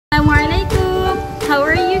how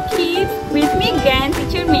are you kids? With me again,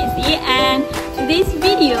 Teacher Messi, and today's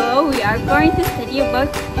video we are going to study about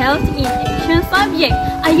health in action subject.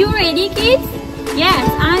 Are you ready kids? Yes,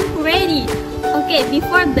 I'm ready. Okay,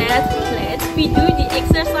 before that, let's we do the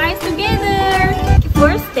exercise together.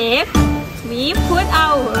 First step, we put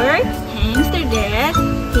our hands to that,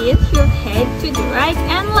 hit your head to the right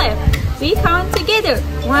and left. We count together.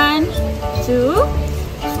 1, 2,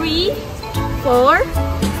 3, 4,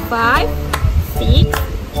 5, 6,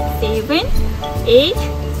 7, 8,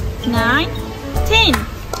 9, 10.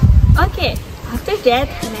 Okay, after that,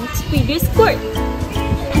 let's we do squat.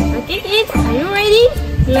 Okay kids, are you ready?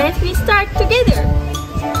 Let's we start together.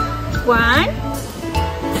 1,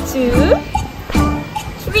 2,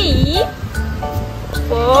 3,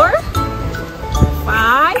 4,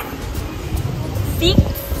 5, 6,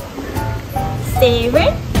 7,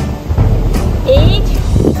 8,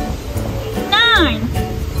 9,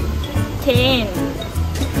 10.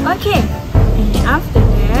 Okay, and after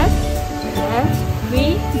that, let's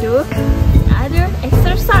we do another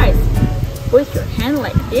exercise. Put your hand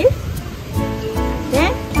like this.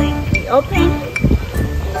 Then we open,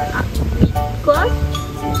 we close,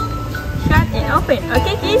 shut and open.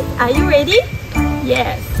 Okay kids, are you ready?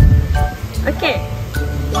 Yes. Okay.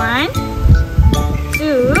 1,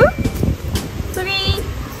 2, 3,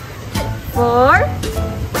 4,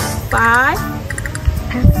 5,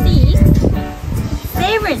 6,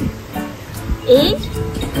 7, 8,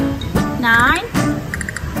 9,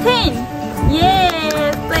 10.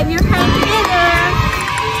 Yes, clap your hands together.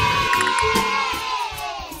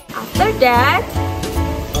 After that,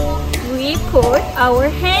 we put our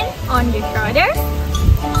hand on the shoulder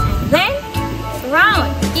and then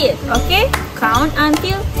round it. Okay, count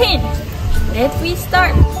until 10. Let's we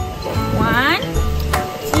start. 1,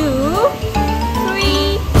 2,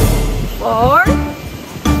 3, 4,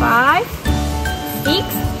 5, 6,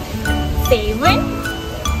 7,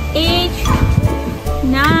 8,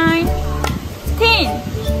 9, 10.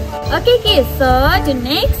 Okay kids, so the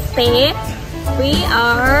next step, we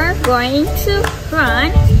are going to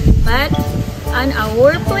run, but on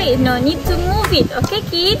our plate, no need to move it. Okay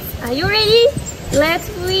kids, are you ready? Let's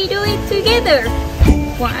we do it together.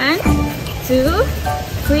 1, 2,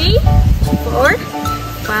 3, 4,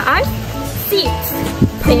 5, 6,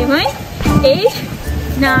 7, 8,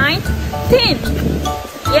 9, 10.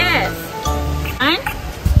 Yes. 1,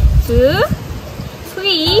 2,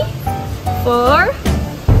 3, 4,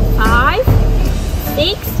 5,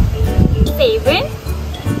 6, 7,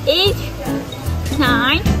 8,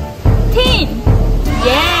 9, 10.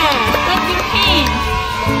 Yes, clap your hands.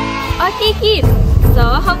 Okay kids, so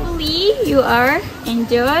hopefully you are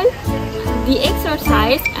enjoy the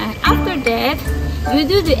exercise, and after that you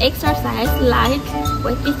do the exercise like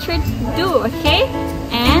what teacher do. Okay,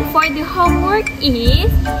 and for the homework is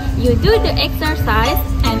you do the exercise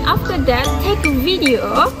and after that take a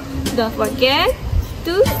video. Don't forget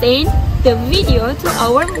to send the video to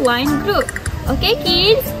our line group. Okay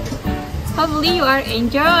kids, hopefully you are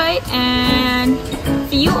enjoy and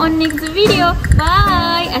see you on next video.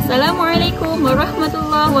 Bye. Assalamualaikum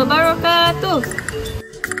warahmatullahi wabarakatuh.